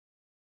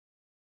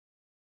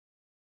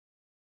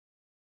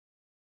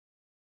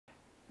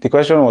The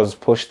question was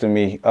posed to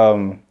me,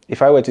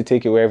 if I were to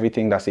take away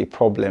everything that's a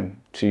problem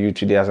to you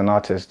today as an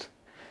artist,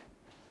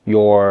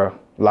 your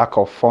lack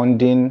of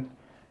funding,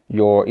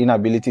 your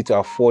inability to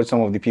afford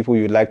some of the people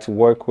you'd like to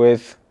work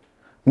with,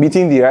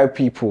 meeting the right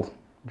people,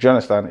 do you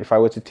understand? If I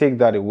were to take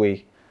that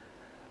away,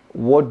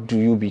 what do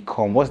you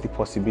become? What's the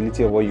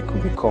possibility of what you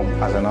could become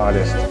as an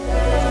artist?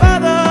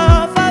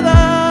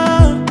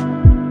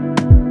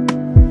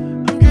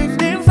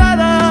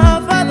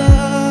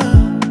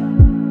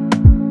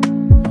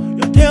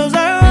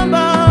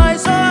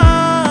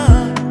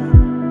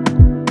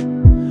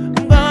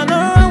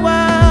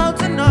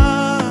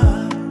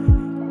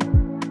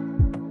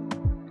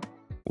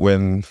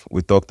 When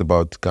we talked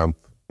about camp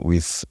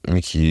with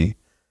Mickey,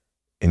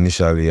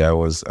 initially I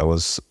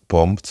was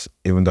pumped,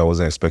 even though I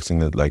wasn't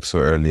expecting it like so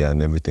early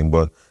and everything.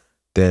 But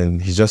then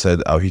he just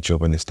said, "I'll hit you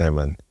up when it's time."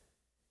 And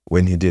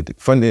when he did,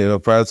 funny,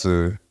 prior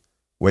to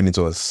when it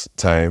was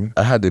time,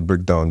 I had a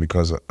breakdown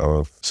because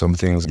of some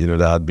things, that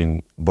had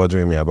been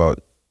bothering me about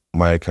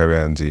my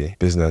career and the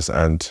business.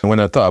 And when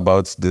I thought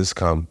about this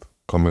camp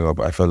coming up,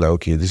 I felt like,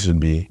 okay, this should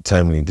be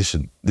timely. This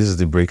is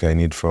the break I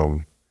need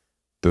from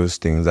those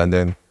things. And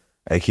then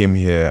I came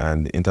here,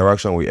 and the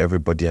interaction with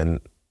everybody and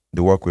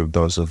the work we've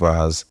done so far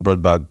has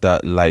brought back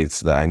that light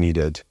that I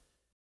needed.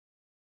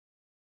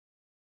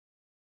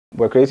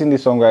 We're creating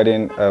this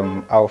songwriting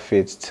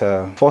outfit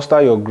to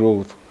foster your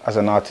growth as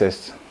an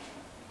artist.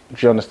 Do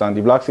you understand?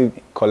 The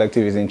Blackseed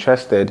collective is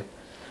interested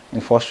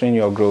in fostering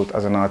your growth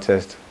as an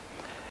artist.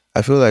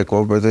 I feel like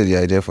what brought the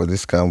idea for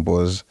this camp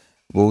was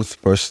both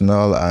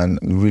personal and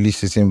really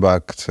sitting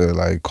back to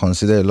like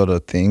consider a lot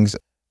of things.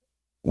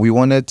 We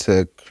wanted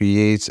to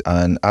create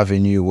an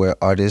avenue where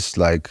artists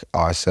like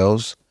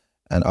ourselves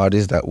and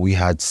artists that we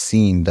had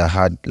seen that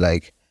had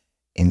like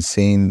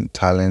insane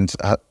talent,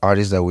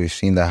 artists that we've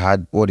seen that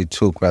had what it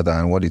took rather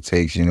and what it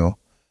takes, to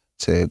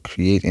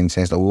create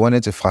intense. Like, we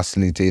wanted to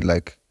facilitate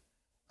like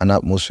an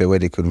atmosphere where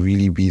they could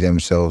really be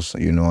themselves,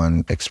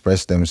 and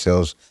express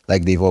themselves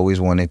like they've always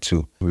wanted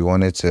to. We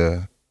wanted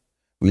to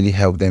really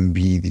help them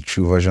be the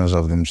true versions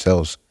of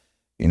themselves,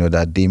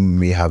 that they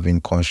may have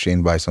been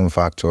constrained by some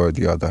factor or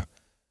the other.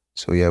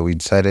 So yeah, we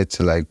decided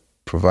to like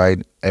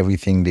provide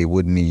everything they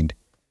would need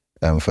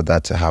for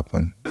that to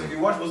happen. If you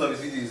watch most of his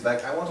videos,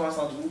 like I want to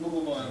sound even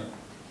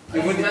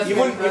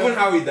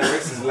how he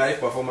directs his live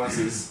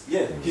performances,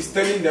 he's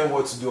telling them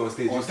what to do on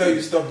stage. He'll tell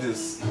you, stop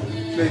this,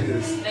 play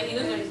this. Like he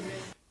knows what he's doing.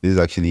 This is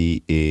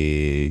actually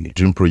a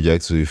dream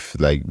project we've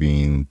like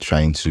been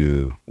trying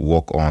to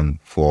work on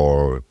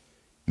for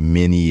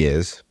many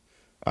years,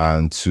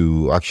 and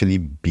to actually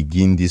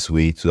begin this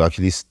way, to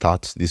actually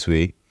start this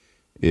way,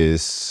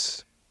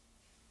 is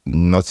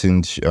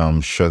nothing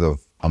short of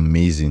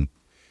amazing.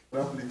 You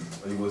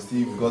go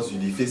see because you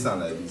the face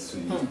and like this, so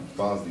you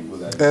bounce the go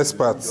like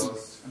experts.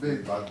 Water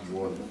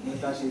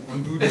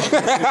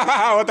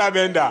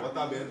bender.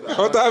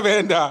 Water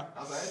bender.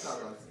 How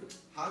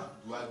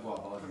do I go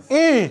about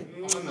this?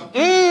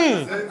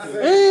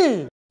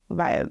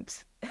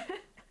 Vibes.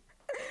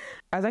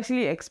 I was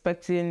actually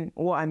expecting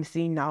what I'm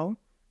seeing now.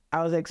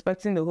 I was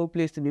expecting the whole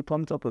place to be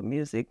pumped up with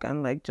music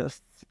and like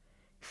just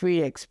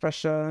free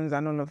expressions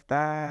and all of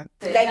that.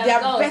 Like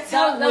there are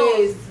better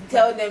ways to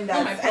tell them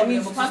that I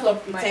need to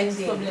stop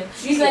pretending.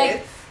 She's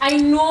like, I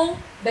know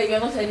that you're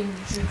not telling me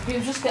the truth. You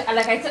just like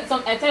I tell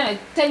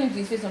him to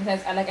his face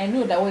sometimes. I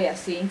know that what you're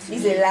saying to me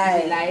is a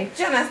lie.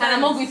 Do you understand? And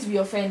I'm not going to be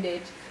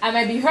offended. I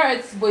might be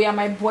hurt, but you're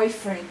my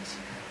boyfriend.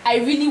 I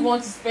really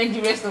want to spend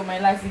the rest of my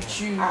life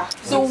with you.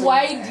 So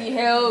why the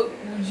hell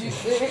would you?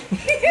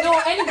 No,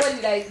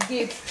 anybody like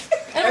dates.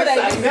 Anybody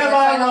like dates.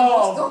 Never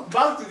know.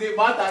 Back to the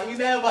matter. You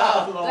never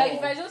know. Like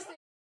if I just.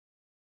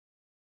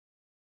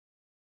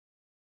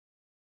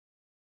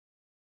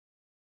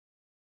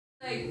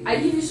 Like I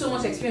give you so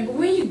much experience, but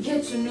when you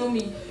get to know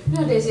me,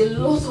 there's a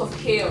lot of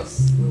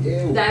chaos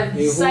that I'm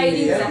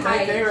deciding to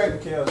hide.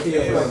 Chaos.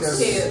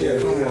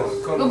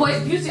 No, but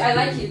it's beauty. I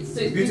like it. So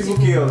it's beautiful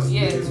chaos.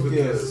 Yeah. Beautiful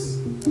chaos.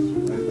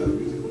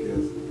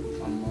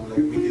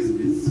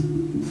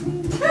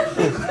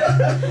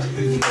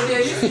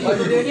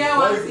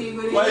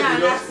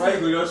 Why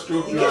you just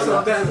stroke me?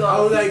 Sometimes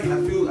I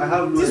feel I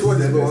have this is what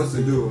this wants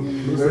to do.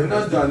 We're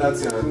not doing that.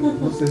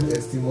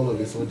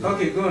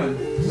 Okay, go on.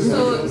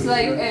 So it's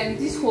like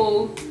this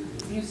whole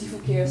beautiful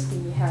chaos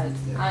thing we had,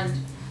 and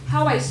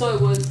how I saw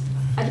it was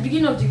at the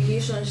beginning of the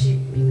relationship.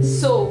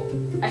 So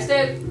I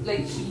started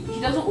like he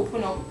doesn't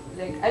open up.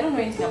 Like I don't know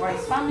anything about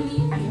his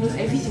family, and he knows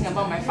everything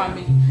about my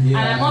family. And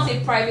I'm not a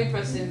private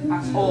person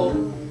at all.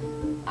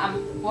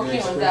 I'm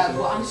working on that,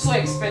 but I'm so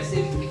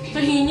expressive. So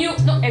he knew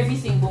not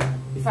everything, but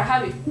if I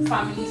have a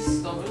family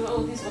stuff,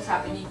 oh, this was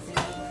happening to me,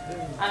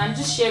 and I'm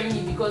just sharing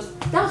it because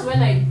that's when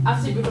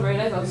after the breakup I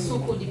realized I was so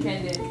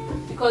codependent.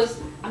 Because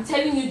I'm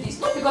telling you this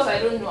not because I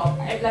don't know.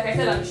 Like I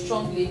said, I'm a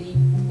strong lady.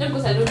 Not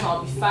because I don't know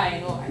I'll be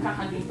fine or I can't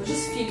handle it, but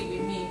just feel it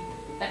with me.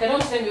 Like I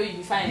don't tell you you'll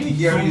be fine.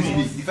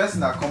 The first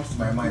thing that comes to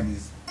my mind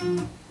is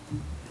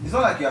it's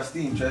not like you are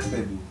still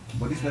interested,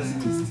 but this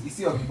person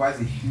still occupies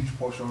a huge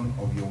portion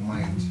of your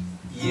mind.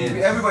 Yes.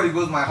 Everybody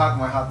goes my heart,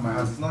 my heart, my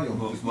heart. It's not your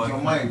it's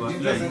your mind.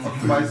 This person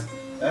occupies.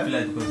 I feel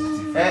like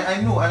positive.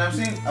 I know, and I'm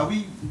saying,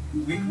 we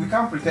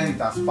can't pretend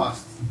it has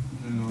passed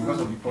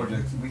because of the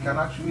project. We can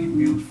actually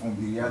build from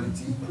the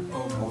reality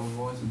of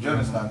what. Do you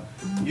understand?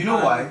 You know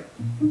why?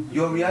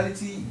 Your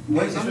reality,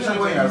 especially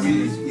when you're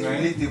real, is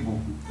relatable.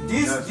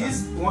 This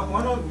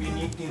one of the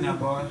unique thing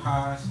about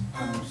her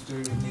story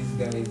with this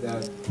guy is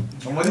that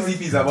this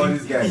EP is about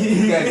this guy.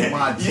 This guy is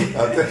mad.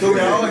 So we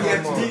are all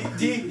here.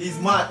 He's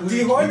mad.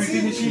 The whole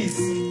thing is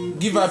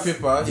give her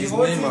paper, his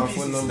name and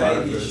phone number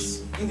address.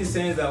 In the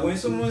sense that when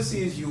someone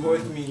says you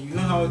hurt me, you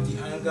know how the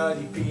anger,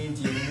 the pain,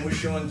 the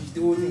emotion,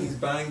 the whole thing is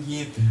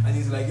banging, and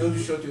it's like you want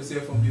to shut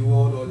yourself from the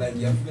world, or like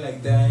you're feeling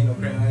like dying or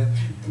crying.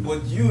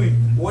 But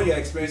what you're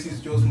experiencing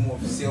is just more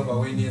of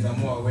self-awareness and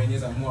more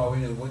awareness and more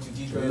awareness of what you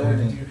did right,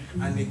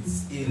 and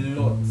it's a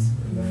lot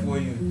for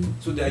you.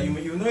 So that you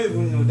not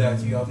even know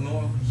that you have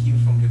not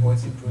healed from the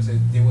hurting process.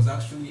 There was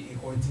actually a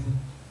hurting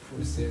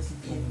process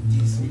in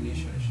this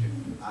relationship.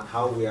 And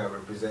how we are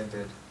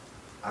represented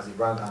as a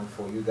brand, and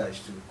for you guys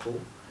too, cool.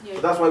 Yeah.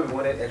 So that's why we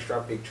wanted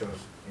extra pictures.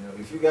 You know,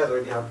 if you guys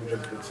already have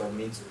pictures to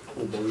submit,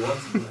 cool. But we want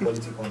to do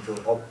quality control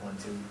up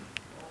until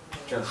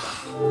just.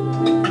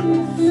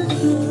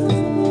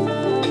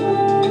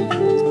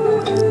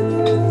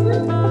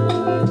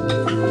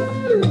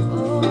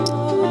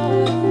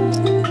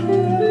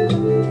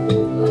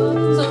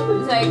 So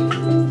it's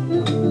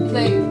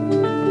like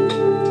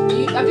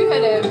have you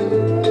heard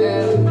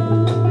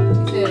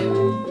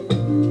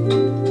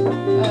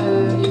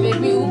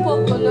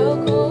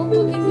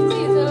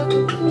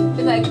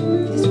it's like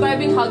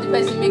describing how the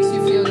person makes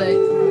you feel like.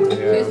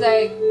 Yeah. It's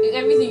like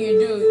everything you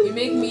do, you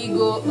make me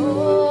go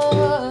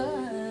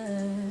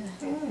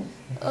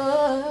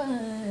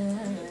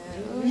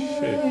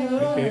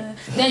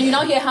Then you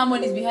now hear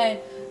harmonies behind.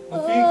 I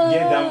think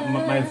get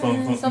that mind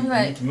from something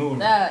like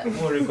that.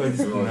 More record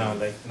this now,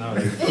 like the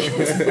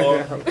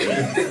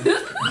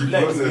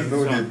process,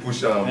 no they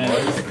push out.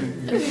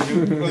 You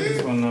record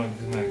this one now,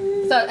 like.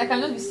 So I can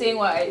just be saying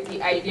what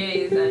the idea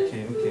is, and,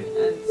 and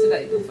so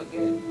that you don't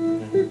forget.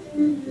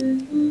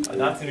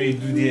 That thing we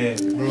do there,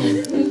 bro.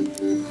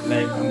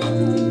 Like.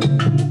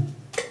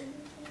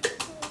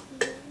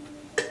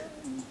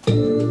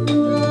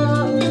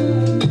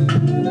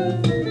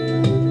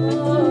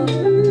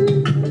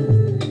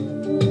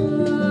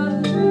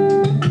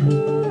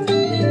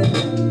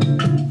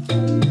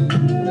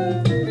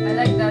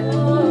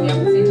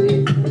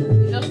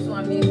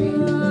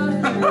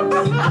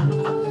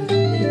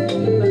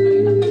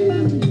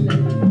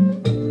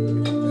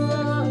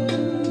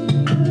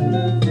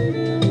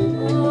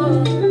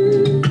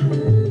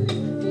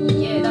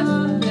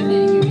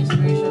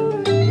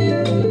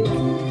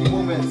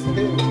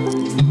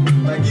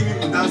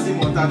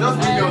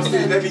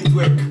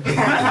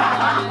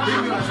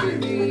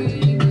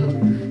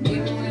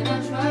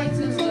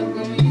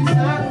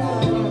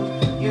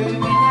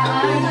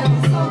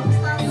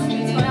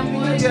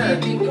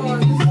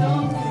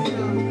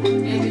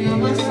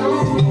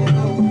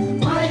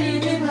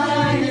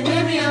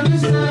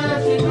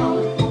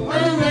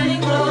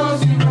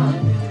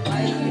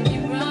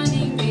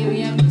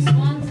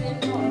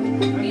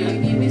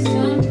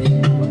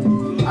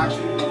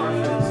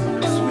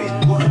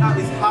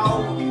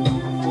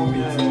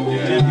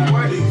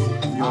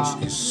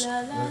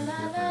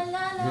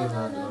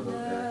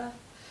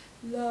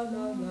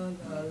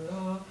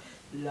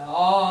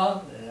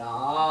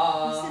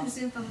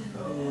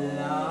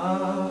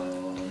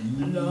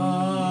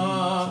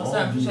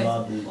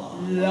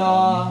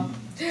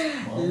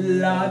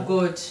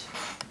 God.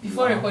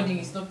 Before recording,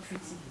 it's not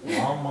pretty.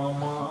 Don't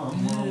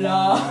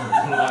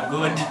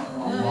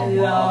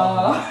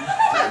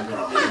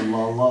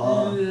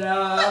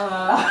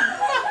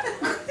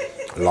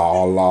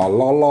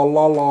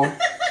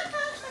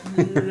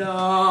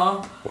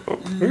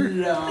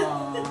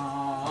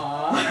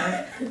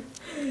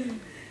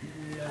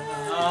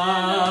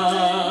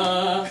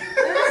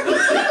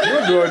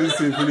do all this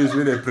thing finish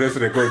when they press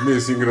record, me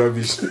sing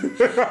rubbish.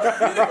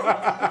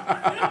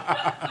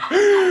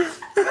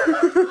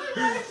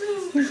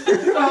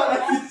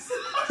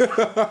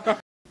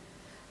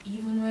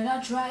 Even when I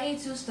try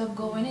to stop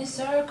going in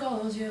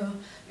circles, you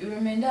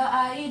remain the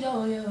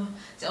idol, you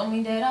tell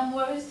me that I'm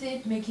worth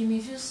it, making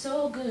me feel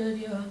so good,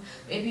 you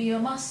baby, you're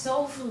my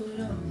soul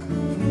food.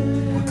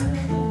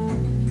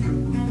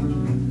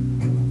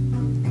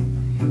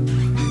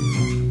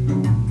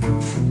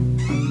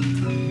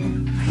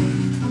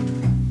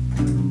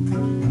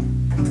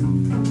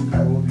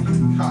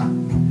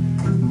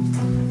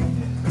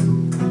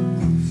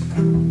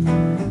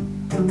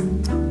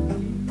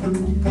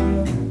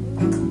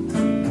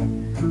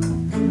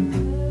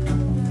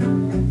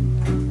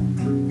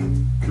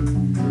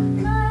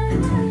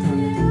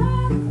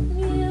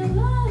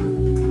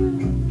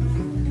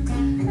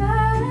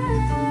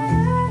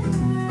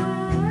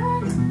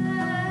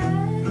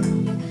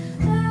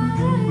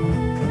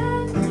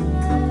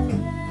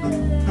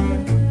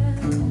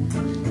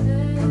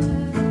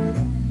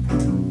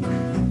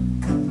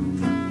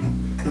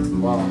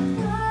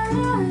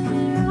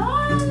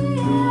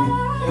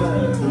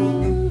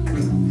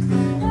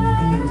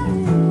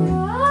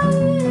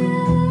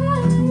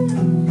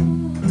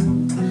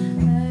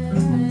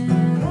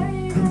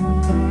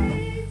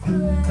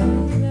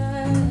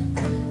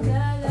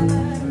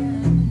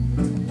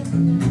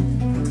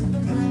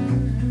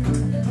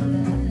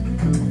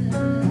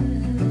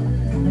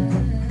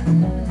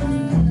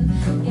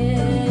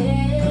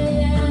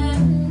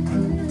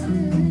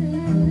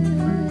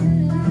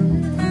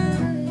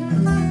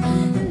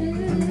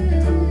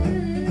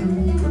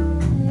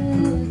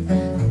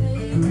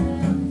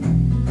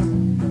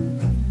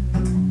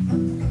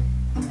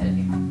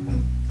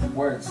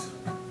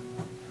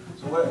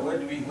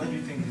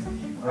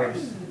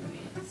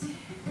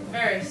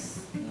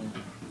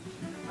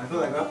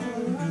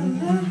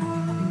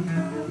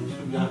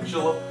 Should be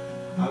actual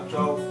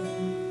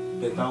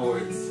better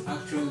words.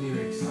 Actual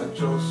lyrics.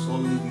 Actual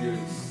solid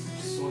lyrics.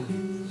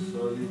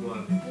 Solid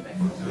one.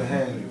 I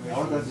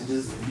want that to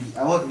just be.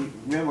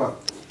 Remember,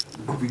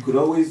 we could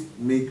always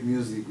make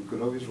music, we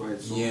could always write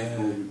songs,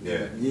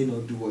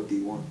 do what they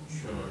want.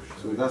 Sure.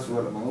 So that's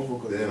what my own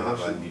focus is. They don't have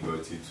that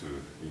liberty to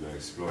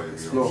explore every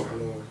explore.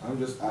 option. I'm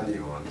just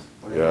adding on.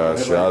 Yeah,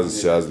 she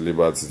has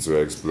liberty to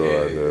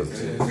explore.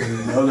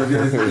 All of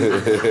you.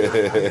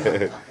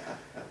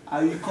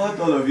 I caught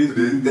all of you.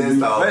 When they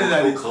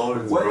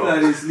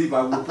sleep,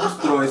 I will post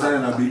throw inside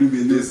and I'll be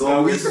looking.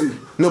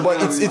 No, but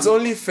it's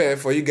only fair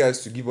for you guys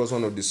to give us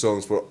one of the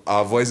songs for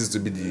our voices to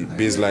be the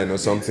baseline or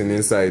something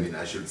inside.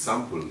 I should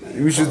sample.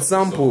 We should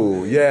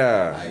sample,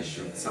 yeah. I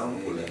should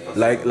sample.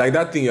 Like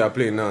that thing you are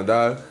playing now,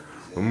 that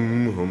we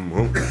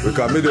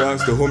can make the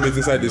hands to hum it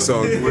inside the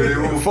song.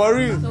 For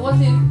real. So what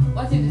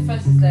if the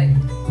first is like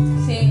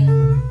saying,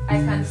 I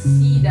can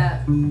see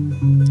that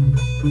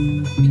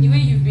with the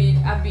way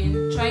I've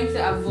been trying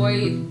to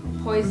avoid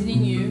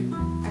poisoning you,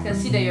 I can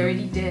see that you're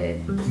already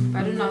dead, but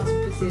I don't know how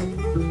to put it.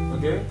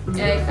 Okay.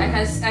 Like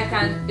I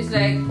can. It's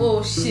like,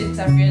 oh shit!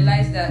 I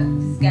realized that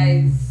this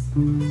guy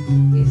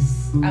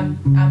I'm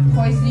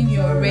poisoning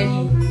you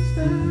already.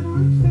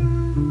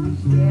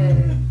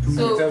 Yeah.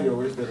 So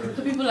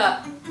people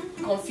are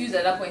confused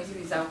at that point if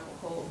it's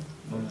alcohol.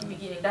 From the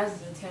beginning, that's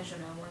the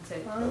intention I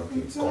wanted.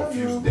 Okay,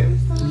 confuse them.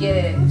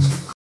 Yeah.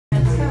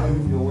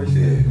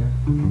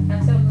 Can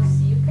tell not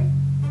see, okay?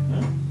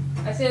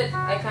 I said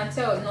I can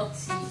tell not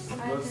see. I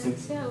can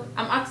tell.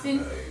 I'm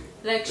asking,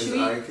 like, should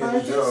we? I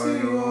can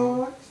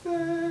tell.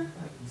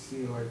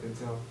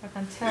 I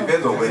can tell.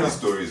 Depends on when the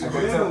story is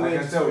going. I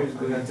can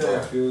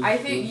tell. I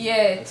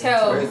think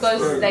tell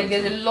because like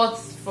there's a lot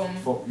from.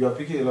 You are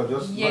picking a lot,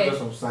 not just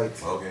from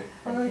sight. Okay.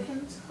 I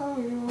can tell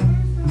you.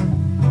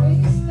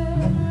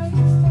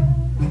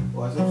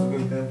 Oh, I supposed to go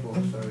in tempo.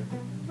 Sorry.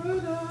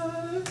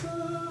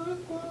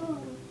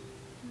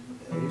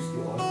 Are you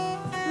still on?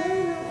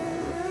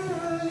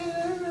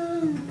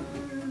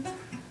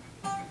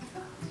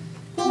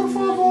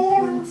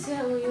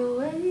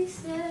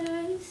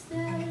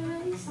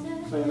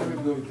 Sorry, let me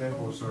go with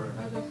tempo, sorry.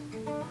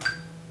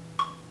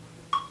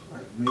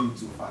 Maybe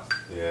too fast.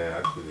 Yeah,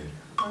 actually.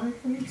 I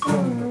can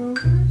tell you.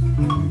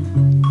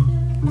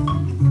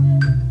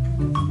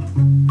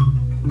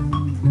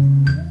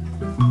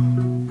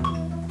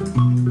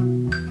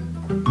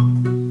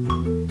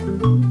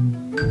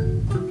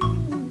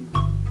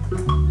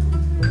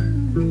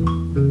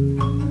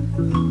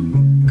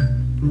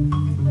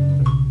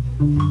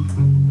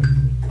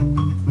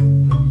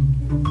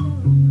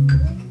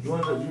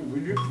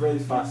 Very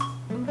fast.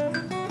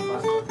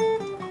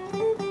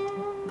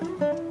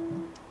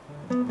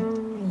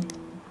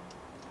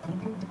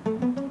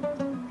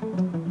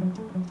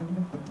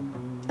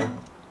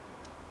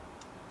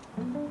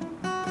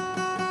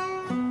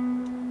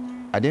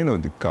 At the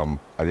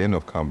end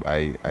of camp,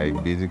 I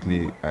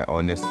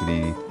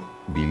honestly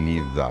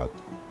believe that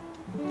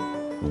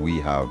we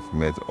have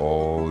met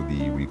all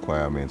the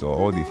requirements or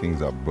all the things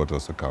that brought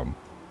us to camp,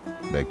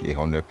 like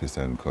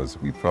 100%, because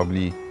we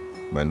probably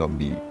might not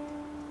be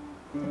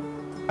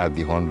at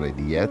the 100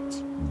 yet,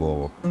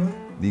 but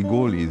the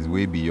goal is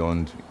way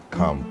beyond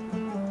camp,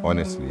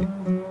 honestly.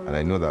 And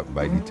I know that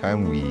by the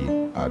time we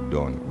are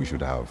done, we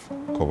should have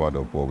covered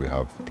up what we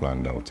have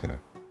planned out here.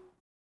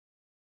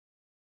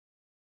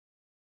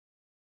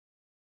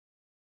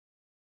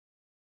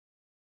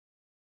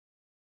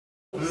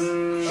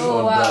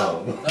 Oh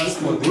wow.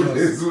 That's what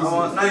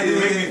now you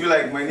make me feel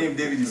like my name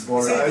David is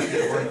boring.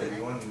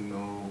 You want to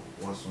know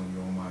what's on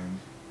your mind.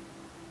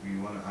 We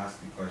want to ask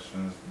the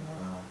questions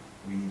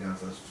we need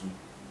answers to.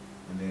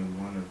 And then we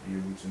want to be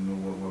able to know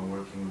what we're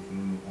working with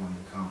Nunu on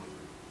in camp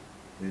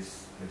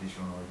this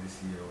edition or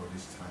this year or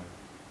this time.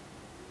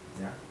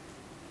 Yeah?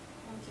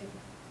 Okay.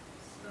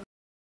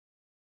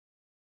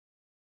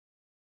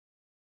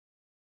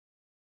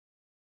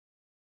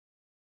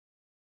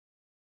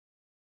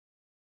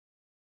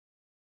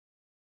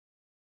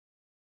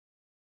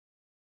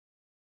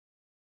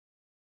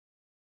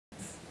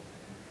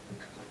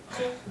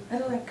 I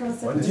don't like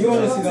concept. Do you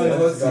want to sit down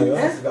and hot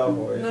seat?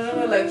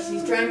 No, like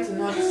she's trying to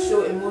not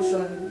show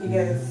emotion, you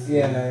guys.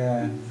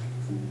 Yeah.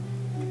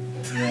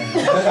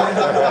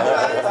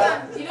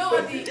 You know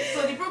what the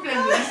problem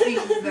with this thing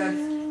is that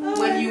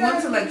when you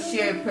want to like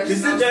share a personal She's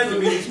still trying to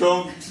be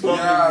strong. No, it's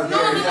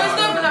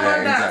not even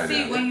about that.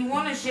 See, when you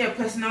want to share a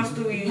personal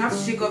story, you have to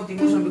shake off the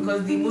emotion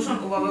because the emotion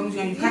overwhelms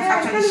you and you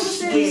can't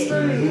actually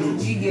share.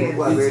 You get it?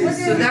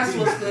 So that's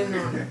what's going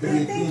on.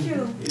 Thank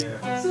you.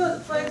 Yeah. So,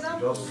 for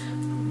example,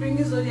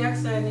 bringing zodiac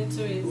sign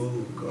into it,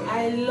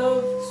 I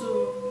love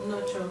to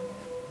nurture.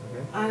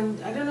 Okay. And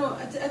I don't know,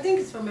 I think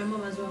it's from my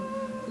mom as well.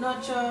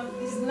 Nurture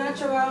is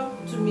natural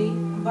to me,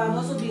 but I'm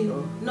also being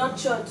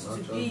nurtured to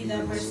be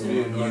that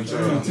person.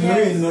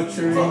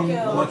 Nurturing.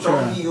 Don't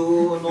talk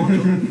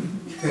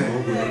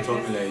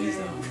me like this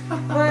now.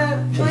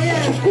 But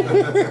yeah,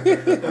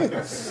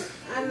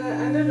 and I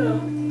don't know.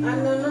 And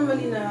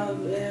normally now,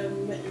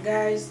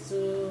 guys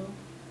to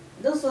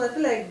Those ones, I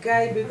feel like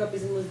guy breakup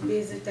is the most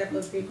basic type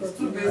of breakup.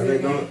 People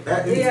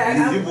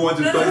want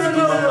to turn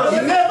into man.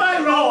 You never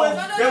love.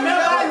 You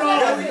never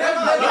love.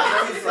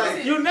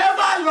 You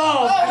never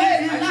love.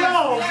 If you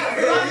love.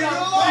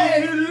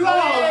 If you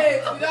love.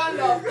 We don't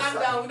love. Calm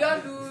down. We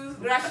don't do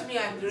rush me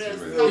and the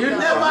rest. You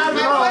never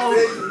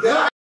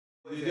love.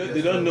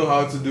 They don't know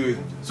how to do it.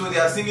 So they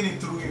are singing it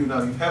through you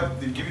now. You've helped,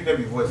 they've given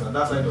them a voice, and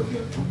that side of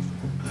them.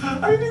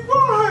 I need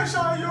more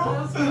Shayo.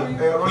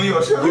 Only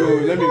your Shayo. Yo,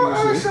 let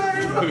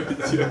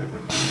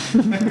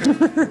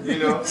me You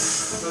know.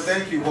 So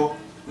thank you. But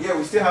yeah,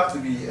 we still have to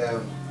be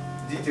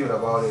detailed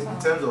about it in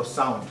terms of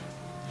sound.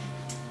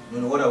 You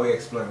know, what are we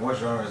exploring? What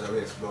genres are we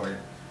exploring?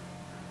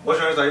 What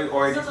genres are you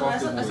already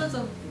comfortable with? I sort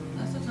of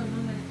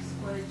don't like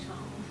square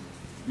charm.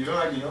 You don't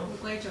like, you know?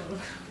 Quite charm.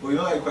 Oh, you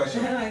don't like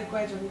question? I don't like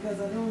quite charm because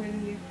I don't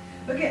really.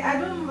 Okay, I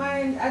don't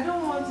mind. I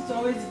don't want it to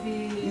always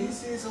be.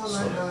 This is all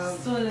I have.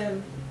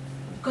 Solemn.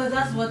 Because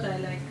that's what I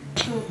like.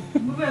 So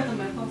moving out of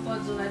my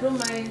comfort zone, I don't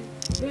mind.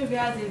 Maybe it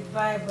has a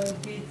vibe or a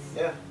bit.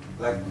 Yeah.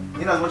 Like,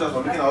 in as much as we're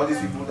looking at all these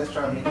people, let's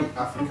try and make it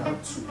African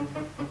too. Do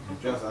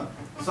you understand?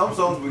 Some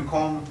songs will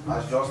come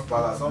as just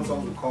ballads, some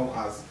songs will come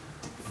as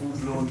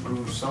full-blown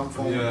grooves, some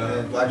form.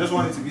 Yeah. I just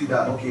want it to be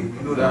that, okay, we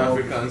know The that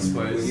African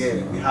spice.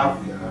 Yeah, we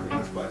have the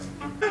African spice.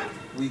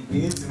 We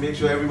need to make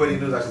sure everybody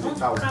knows that she's a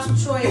talent. I want to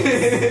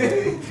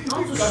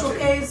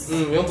showcase we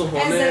want to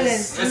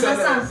excellence.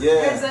 Understand? Yeah.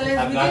 Excellence. I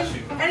got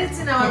Within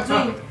anything I was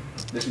doing.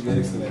 They should get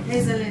excellent.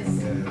 Excellence.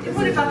 Yeah.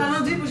 Even if I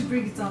cannot do it, we should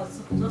bring it out.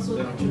 So that's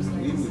what I choose.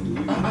 Like We will do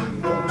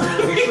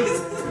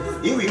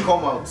it. It will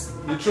come out.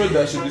 The truth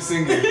that should be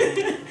singing.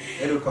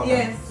 It will come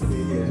Yes. out.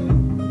 Yeah.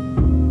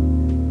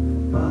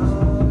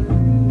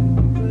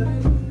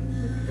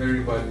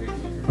 Very bad.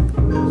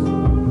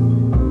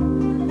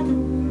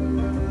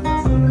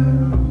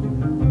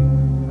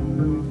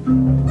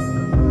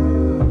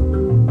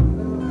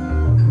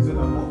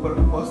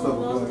 Most of them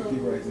will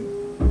keep writing.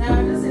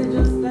 I'm just saying,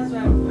 that's why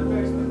I'm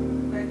very respectful.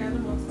 Like, I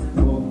don't want to.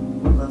 Oh,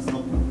 that's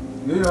not.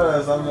 You know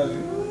that I'm not.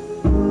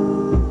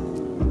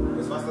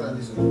 It's faster than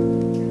this one.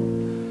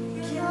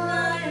 Can I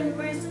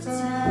embrace the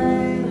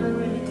tide? I'm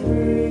really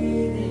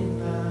breathing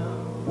now.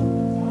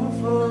 I'm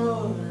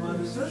full, but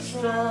it's a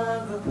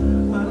struggle.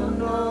 I don't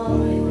know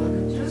if I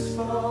can just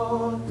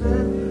fall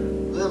down.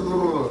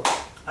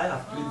 I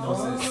have played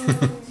nonsense.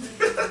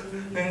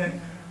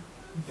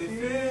 It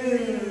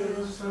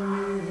feels for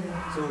me.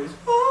 So it's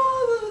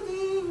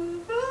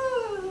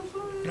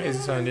It's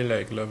sounding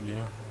like lovely.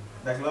 Yeah?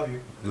 like love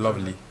you.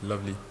 Lovely,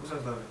 lovely. Who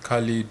says love you?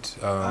 Khalid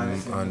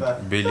and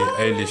that. Billie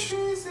Eilish.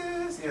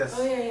 Yes.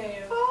 Oh,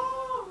 yeah.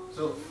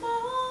 So.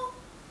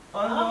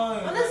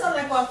 Oh, that sounds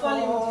like we're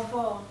falling into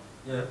fall.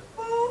 Yeah.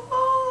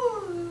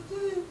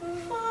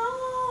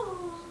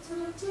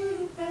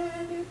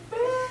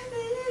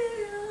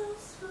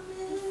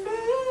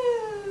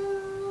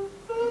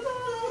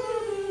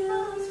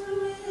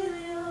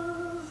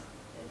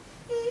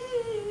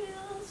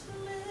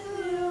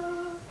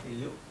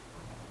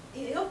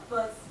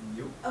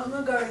 Oh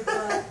my God,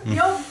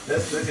 yup.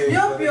 Let's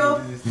Yup.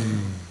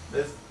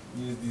 Let's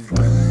use these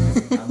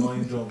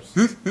annoying drums.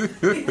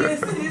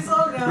 It's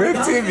all good. Wait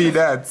till me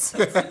that.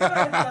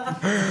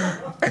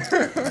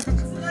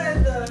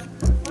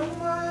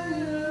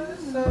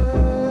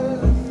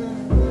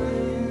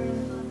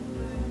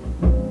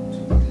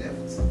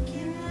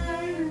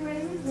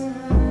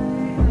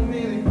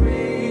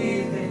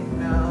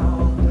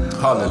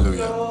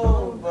 Hallelujah.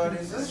 But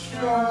it's a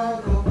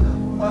struggle.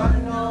 I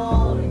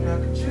know I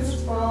could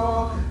just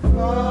fall to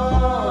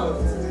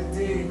the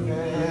deep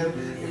end.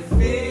 It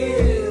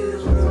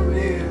feels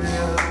familiar.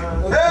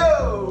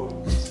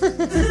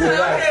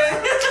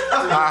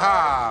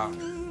 Aha.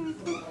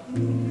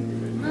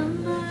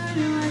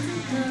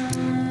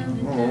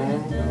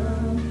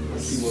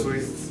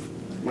 Sweet.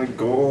 My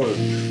God.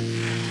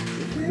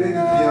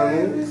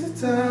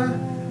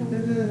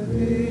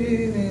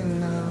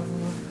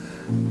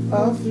 I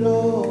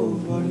flow,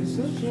 but it's a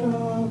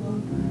struggle.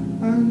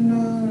 I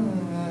know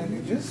I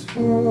can just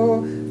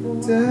fall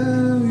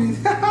down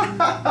with.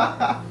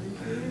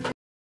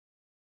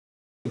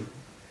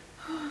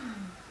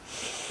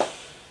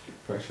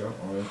 Pressure,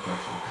 always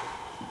pressure.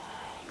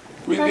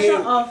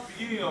 Pressure off.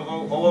 Beginning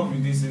of all of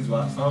these things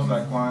sounds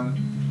like one,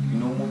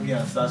 movie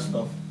and such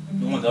stuff.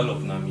 No one all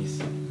of Namis.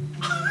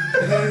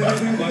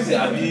 Because I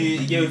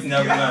get it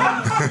now.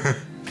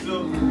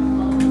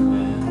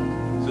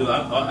 So I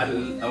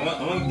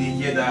want to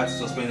hear that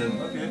suspended.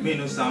 Okay. May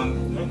no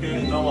sound.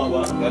 Okay. Normal,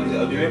 but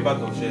I'll be right back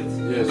of shit.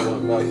 Yes,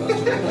 one back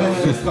actually. I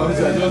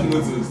just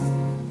noticed.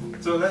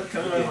 So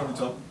can we write from the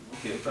top?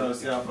 Okay. Try to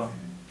see how far.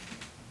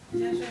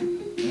 Yeah, sure.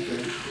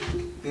 Okay.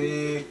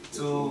 3,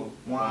 2,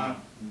 1,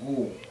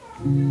 go.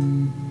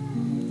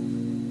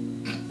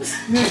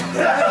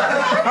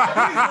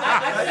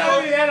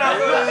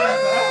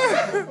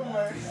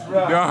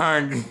 Don't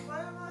hang.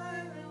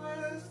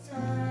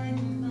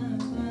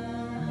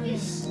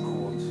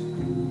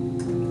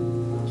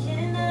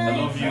 I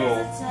love you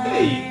all.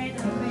 Hey.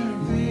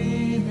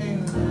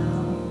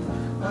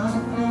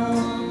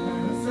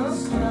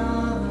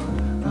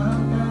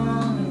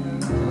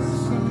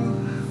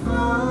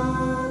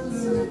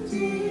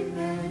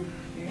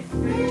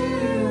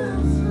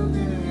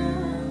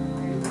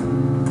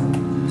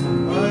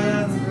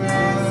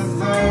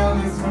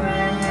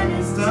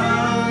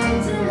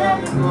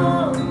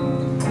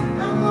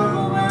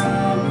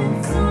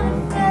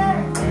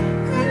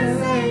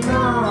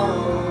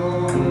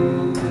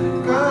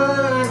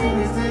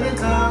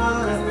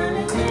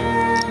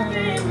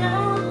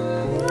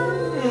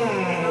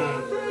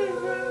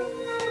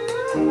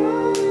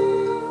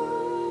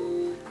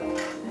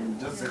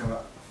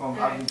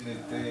 I've been doing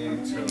the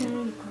thing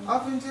too.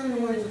 I've been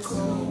doing where to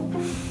go.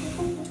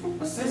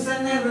 But since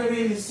I never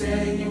really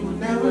said, you would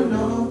never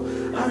know.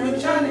 I've been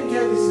trying to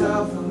get this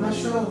off of my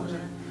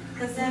shoulder.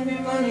 Cause every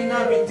morning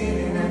I've been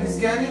dealing and it's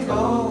getting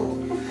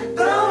old.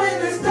 Done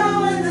with this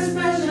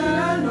pressure,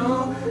 I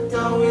know.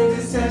 Done with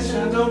this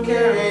tension, don't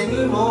care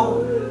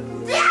anymore.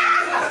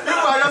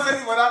 I don't say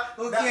for that.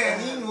 Don't care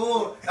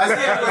anymore. I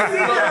say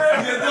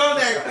you know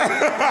that.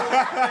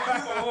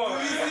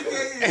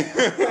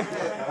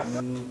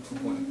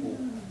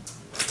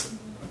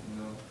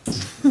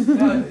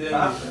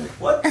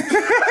 What?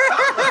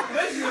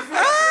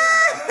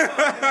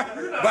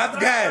 Bad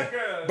guy.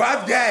 Bad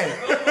guy.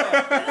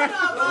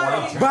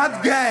 Bad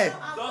guy.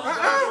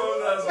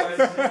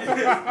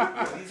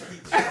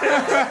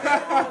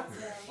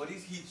 What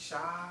is heat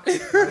sharp?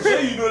 Sure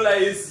you don't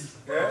like AC.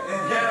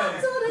 Yeah.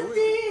 To the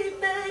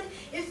deep end,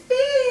 it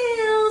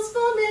feels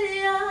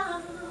familiar.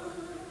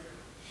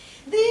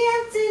 The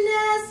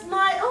emptiness,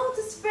 my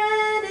oldest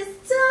friend, it's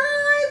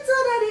time to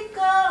let it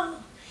go.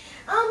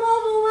 I'm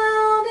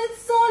overwhelmed,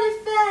 it's only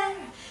fair.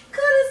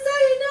 Couldn't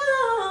say no.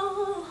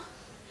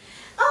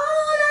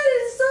 All I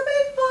need is to be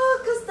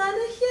focused on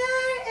the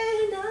here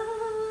and now.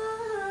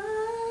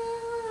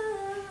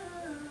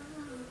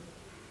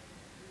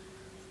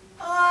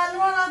 Oh, I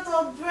run out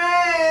of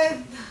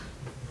breath.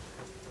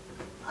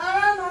 I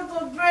ran out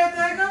of breath. I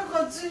can't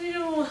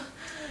continue.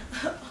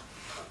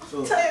 So,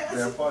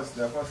 there are parts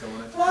I want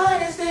to...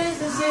 What is this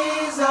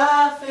disease I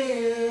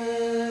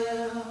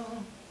feel?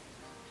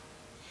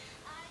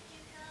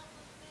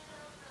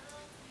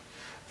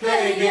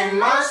 Plague in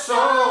my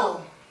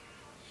soul.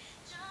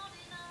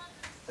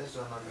 Let's do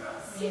another.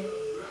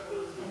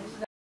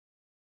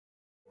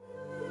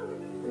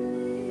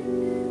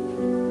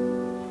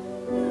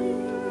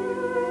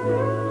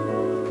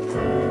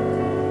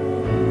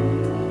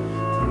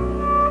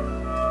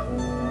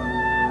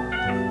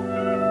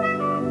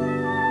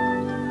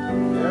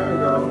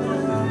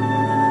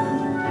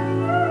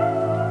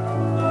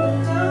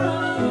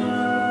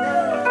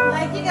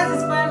 Like, you guys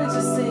inspire me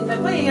to sing.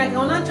 Like, when you're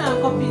gonna try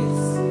and copy it.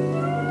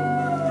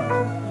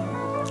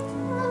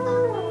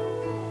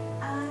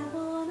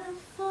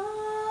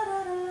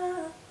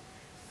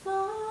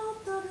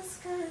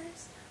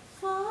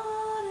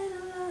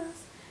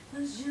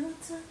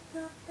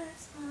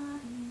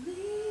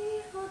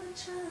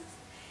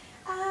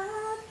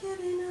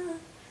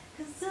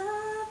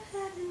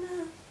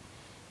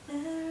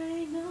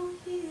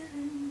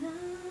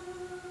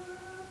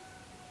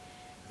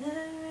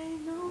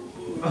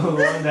 Oh,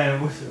 one day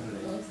emotional.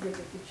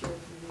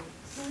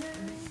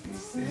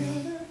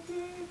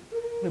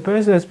 The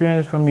personal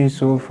experience for me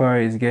so far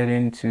is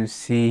getting to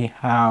see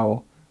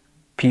how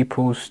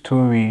people's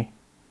story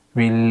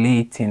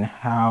relate in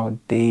how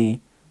they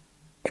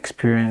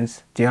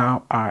experience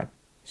their art.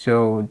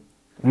 So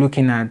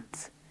looking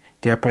at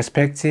their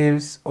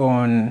perspectives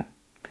on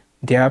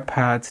their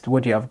paths,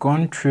 what they have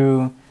gone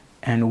through,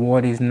 and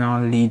what is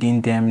now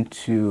leading them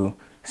to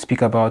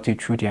speak about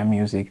it through their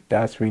music.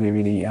 That's really,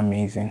 really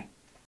amazing.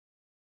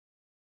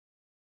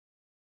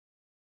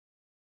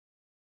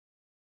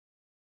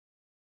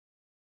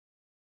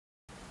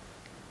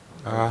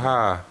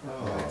 Aha.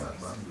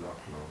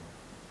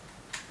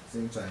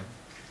 Same time.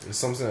 There's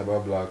something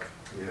about black.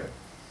 Yeah.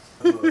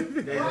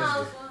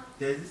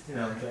 There's this thing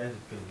I'm trying to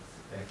fix.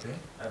 Okay?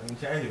 I've been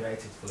trying to write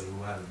it for a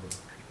while, but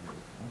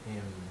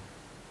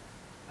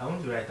I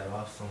want to write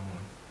about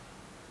someone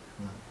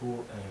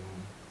who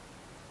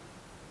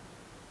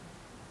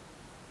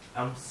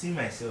I'm seeing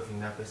myself in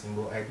that person,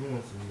 but I don't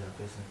want to be that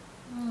person.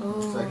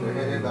 It's like you're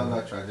heading down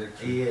that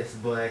trajectory. Yes,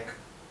 but like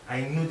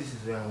I know this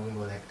is where I'm going,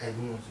 but like I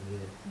don't want to be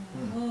there.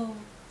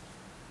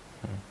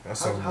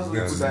 That's how do we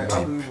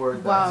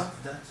word that? Wow.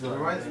 That's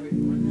right.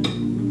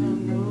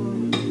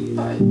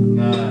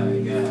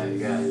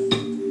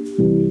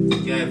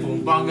 Yeah, from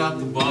banga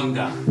to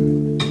banga.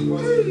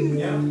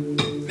 Yeah.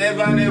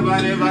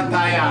 Never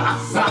tire.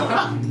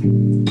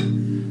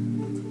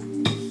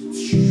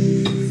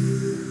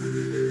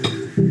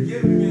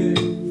 Give me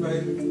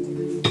 5.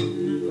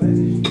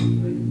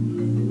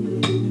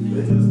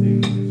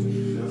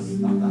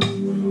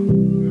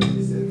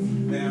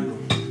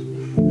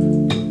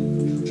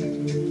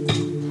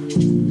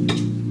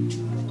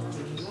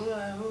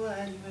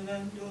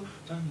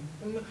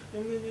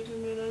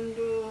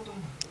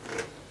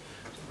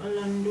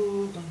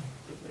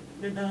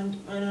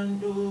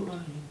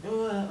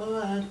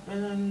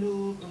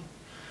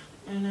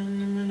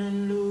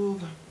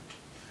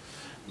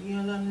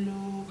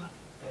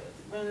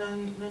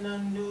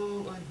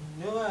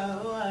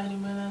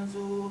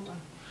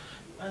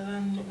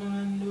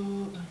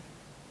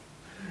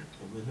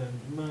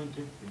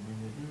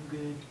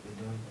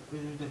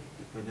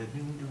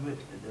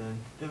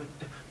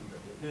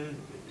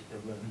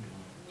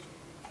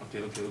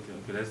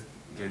 Okay, let's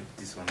get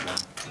this one done.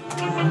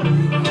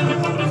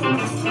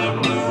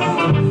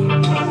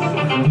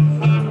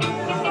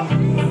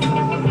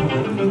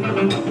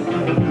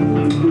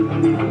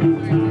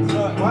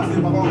 Once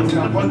the Papa was in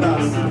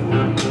abundance,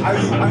 I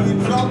will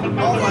drop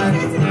all my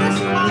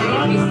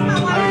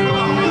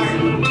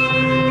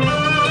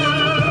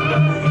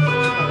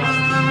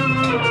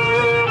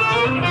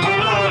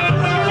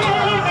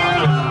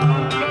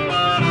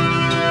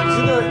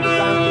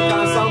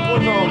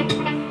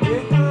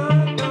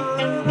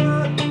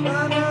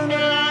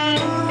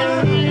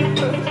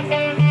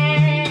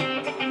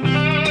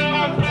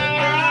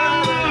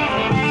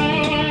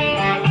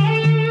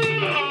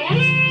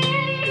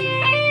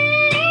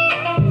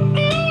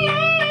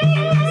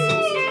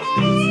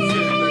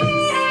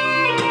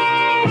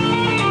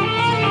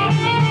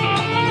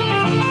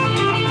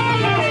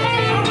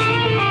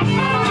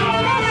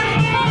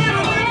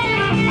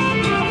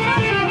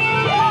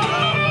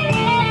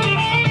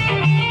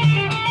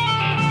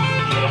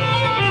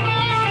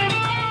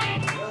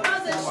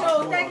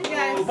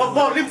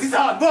Bob, lift this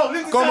out. Bob,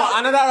 lift this Come out.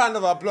 on, another round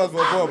of applause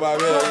for Bob.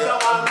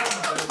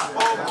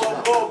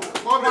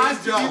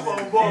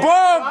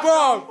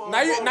 Bob.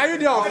 Now you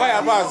there on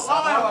fire, pass.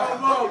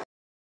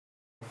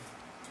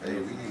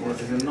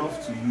 It's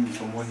enough to use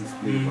from what he's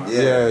playing.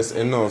 Yes,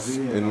 enough. So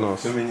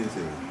many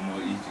things.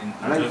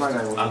 I like the fact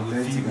that I was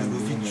authentic and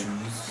choose.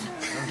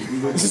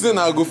 This is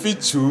I go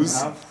fit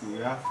choose. You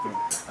have to.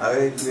 I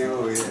will play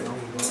over here.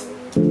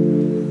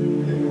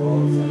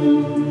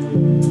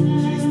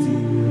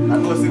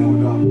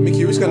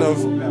 Mickey, which kind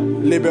of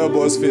label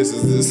boss face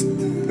is this?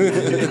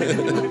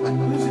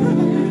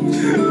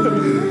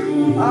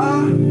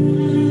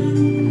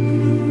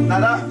 Now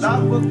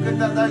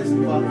that is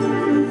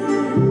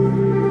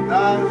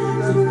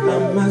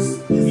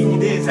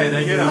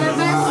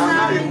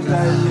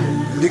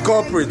The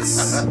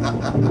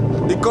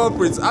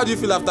culprits. How do you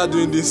feel after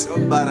doing this?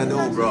 Not bad at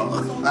all, bro.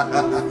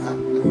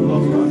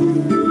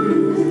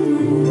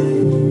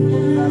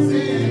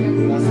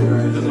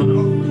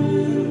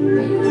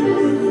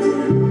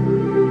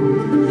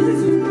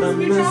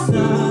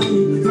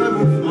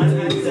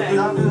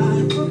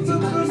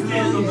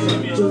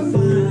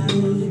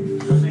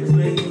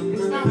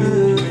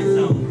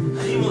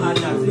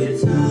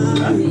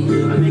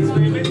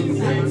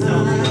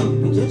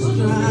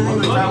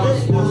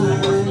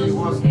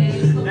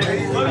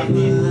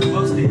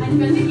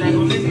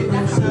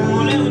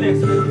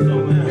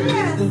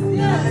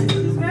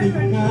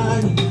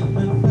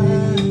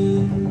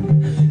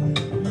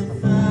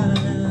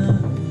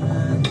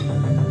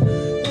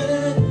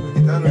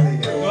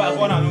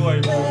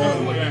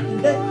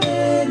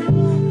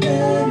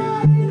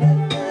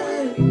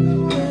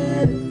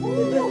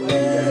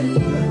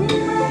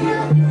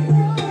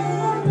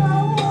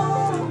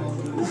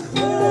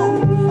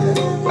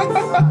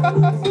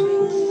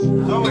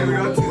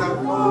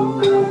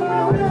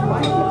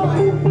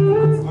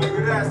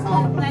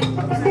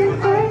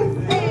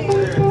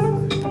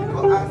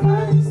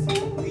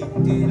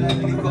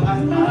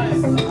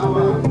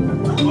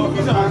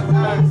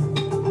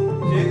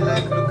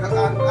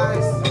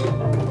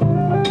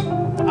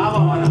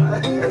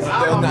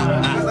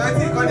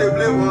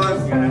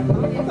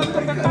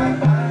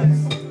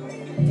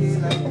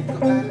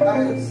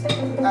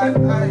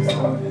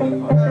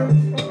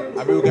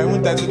 I mean, we can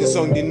even title the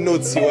song The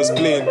Notes He Was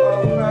Playing.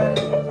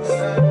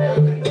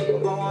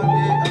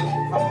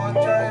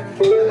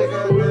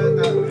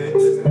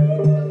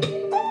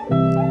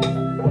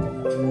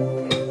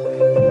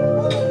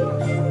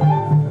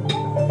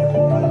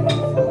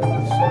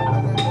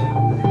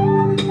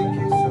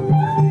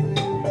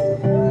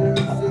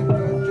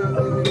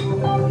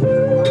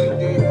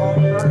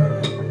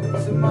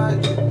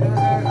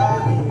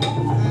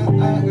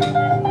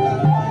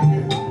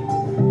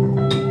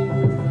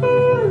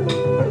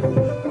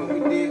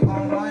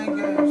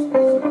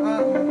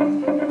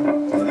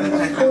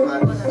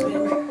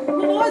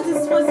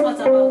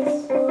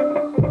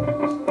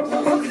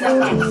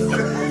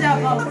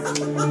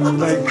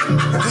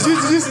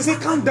 Did you say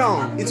calm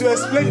down? It will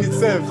explain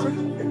itself.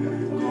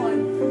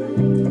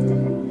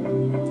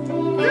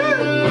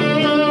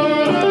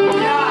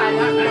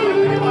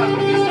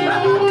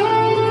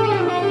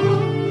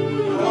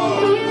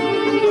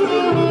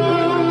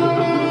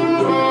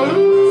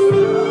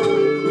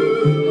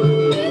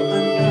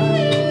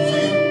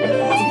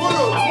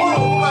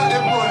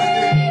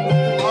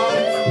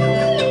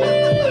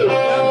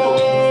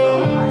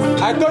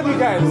 I told you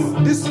guys,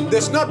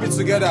 they should not be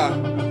together.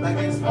 Like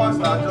in sports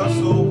that are just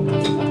so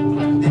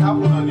they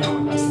happen on your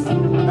own.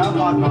 That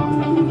bad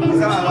man. It's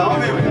like I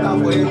want to make that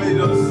for him.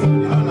 Just you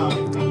know now.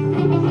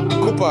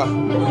 Qupa.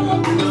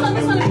 This one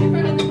is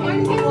different. The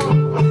winding wall.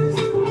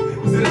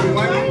 See the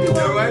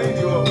winding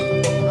the wall.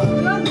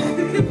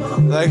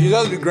 Like you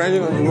just be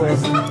grinding on the wall.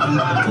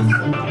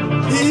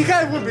 he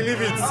can't even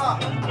believe it.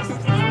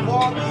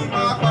 Bobby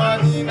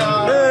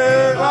Macarena.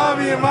 Hey,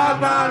 Bobby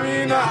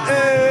Macarena.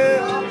 Hey.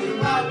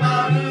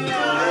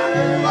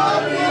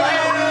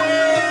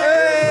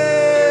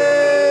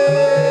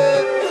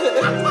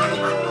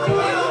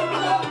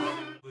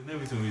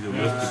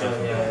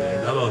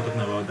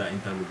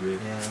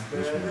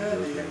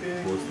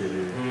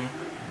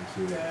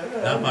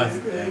 That part,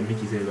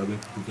 Mickey said we're going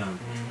to do camp.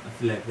 I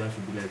feel like that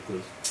should be like,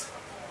 because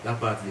that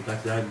part, they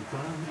catch that,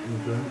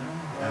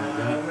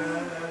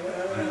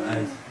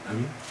 eyes. I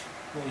mean,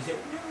 okay.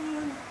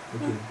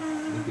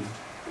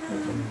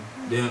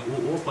 Then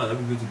what part are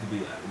we going to do?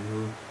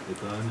 The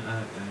corn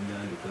eye and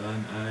then the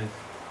corn eyes.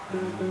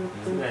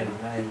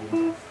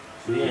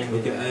 We blend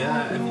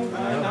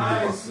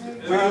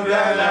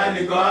like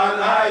the corn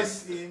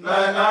eyes,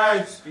 my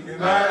eyes,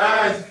 my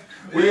eyes.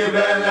 We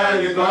blend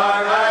like the corn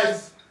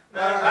eyes.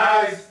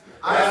 Ice.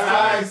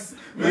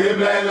 We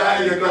blend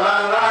like the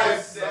corn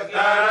rice.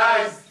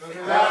 Rice.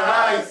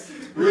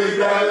 We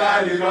blend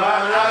like the corn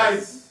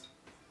rice.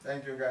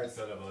 Thank you guys.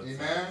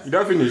 You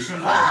don't finish.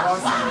 Are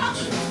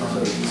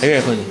you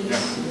recording?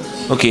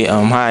 Okay.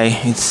 Hi,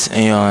 it's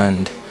Ayo,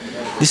 and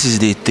this is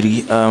day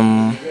 3.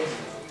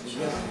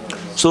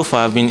 So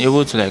far, I've been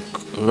able to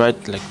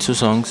write 2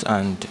 songs,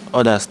 and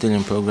others still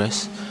in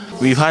progress.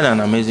 we've had an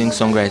amazing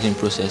songwriting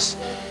process.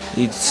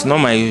 It's not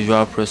my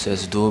usual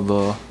process though,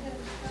 but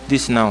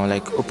this now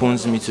like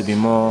opens me to be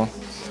more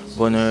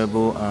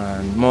vulnerable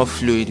and more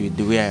fluid with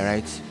the way I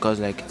write, because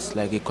like it's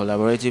like a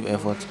collaborative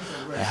effort.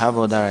 I have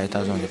other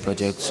writers on the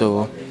project,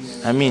 so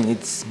I mean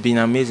it's been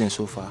amazing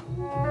so far.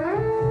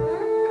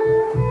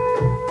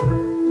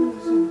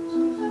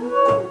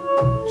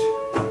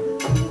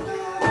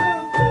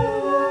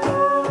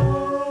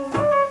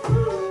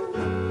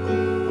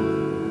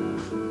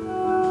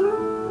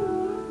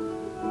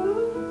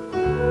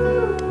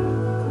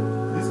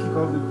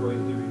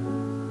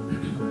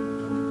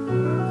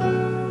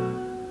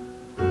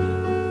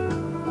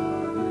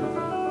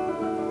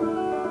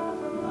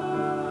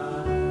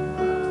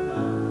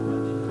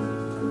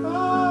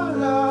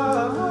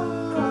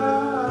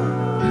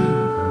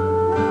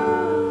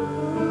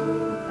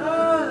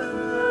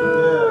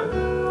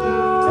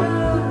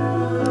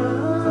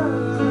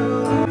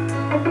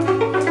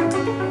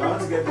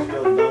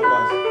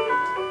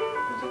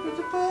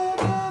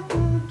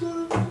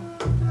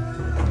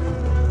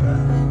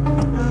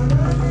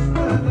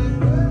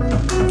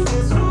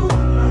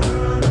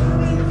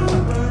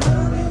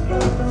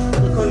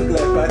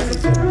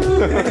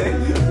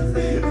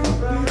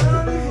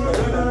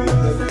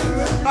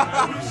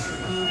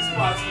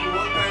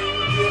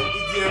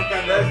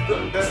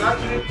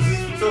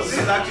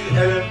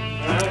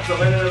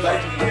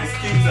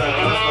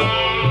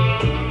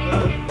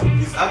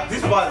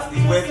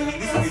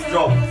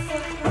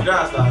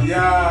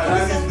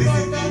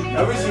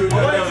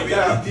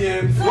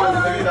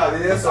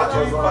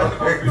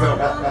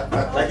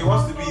 Like he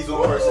wants to be his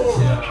own person.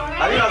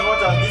 I think as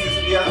much as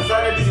he has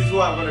decided this is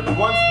who I'm gonna be.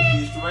 Once the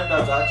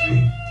instrumental to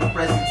actually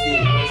press it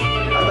in.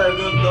 After I've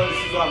done this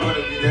is who I'm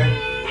gonna be, then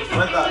the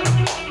instrumental. Do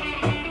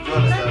you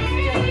understand?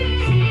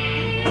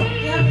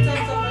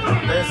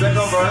 Then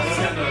second verse.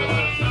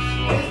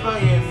 It's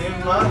banging in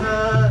my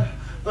head.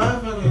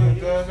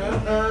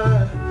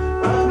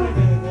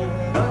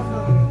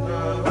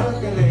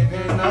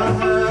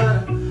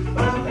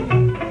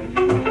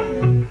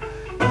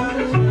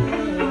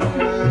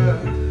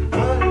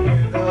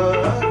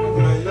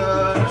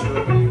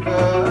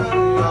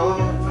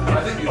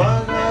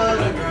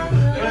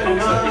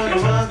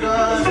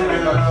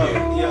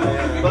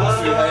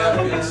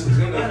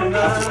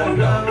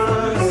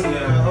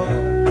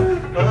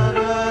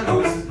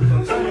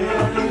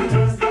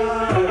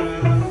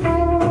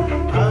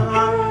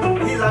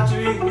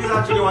 He's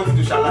actually wanting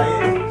to shalaye.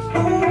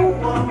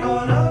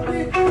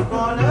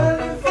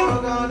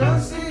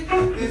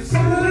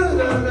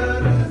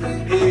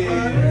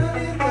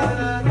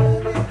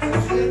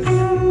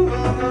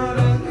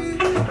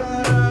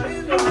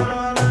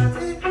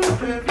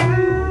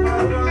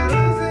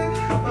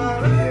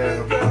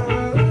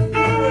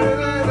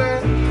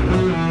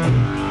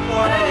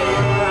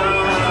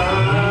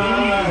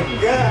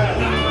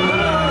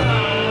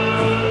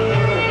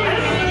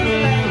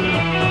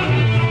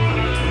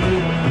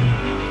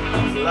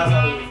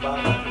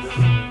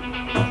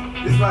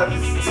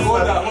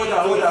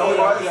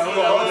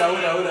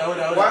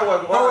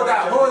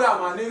 Hold on,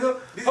 man, nigga.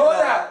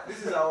 This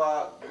is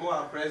our go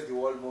and press the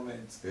wall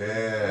moment. Yeah,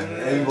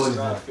 everybody's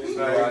like,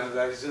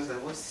 it's just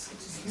like, what's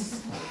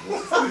this?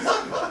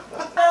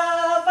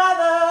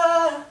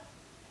 Father,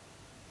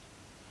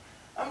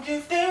 I'm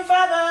drifting,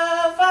 Father.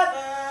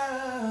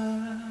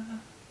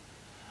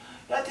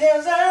 Your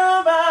tears are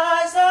on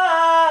my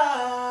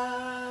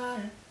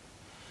side.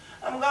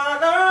 I'm gonna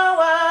run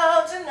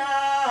wild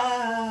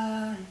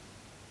tonight.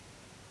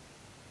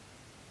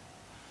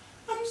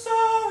 I'm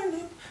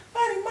sorry,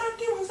 fighting my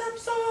demons, I'm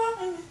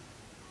sorry.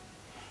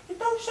 You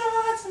don't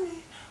shots at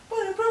me,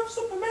 bulletproof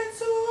Superman,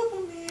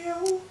 super me,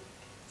 oh.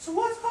 So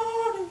what's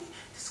holding me?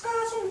 The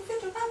scars on the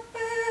future, I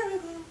bury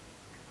them.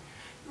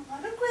 You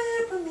wanna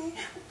grip me,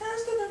 but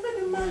that's to the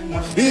rhythm of my.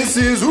 This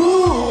is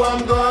who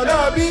I'm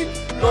gonna be,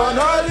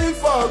 gonna live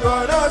for,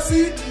 gonna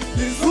see. This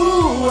is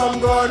who I'm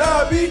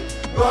gonna be,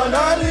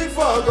 gonna live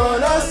for,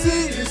 gonna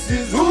see. This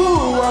is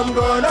who I'm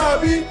gonna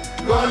be,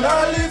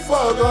 gonna live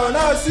for,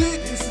 gonna see.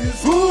 This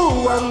is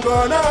who I'm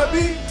gonna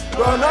be,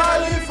 gonna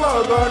live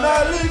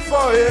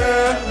for,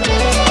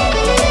 yeah.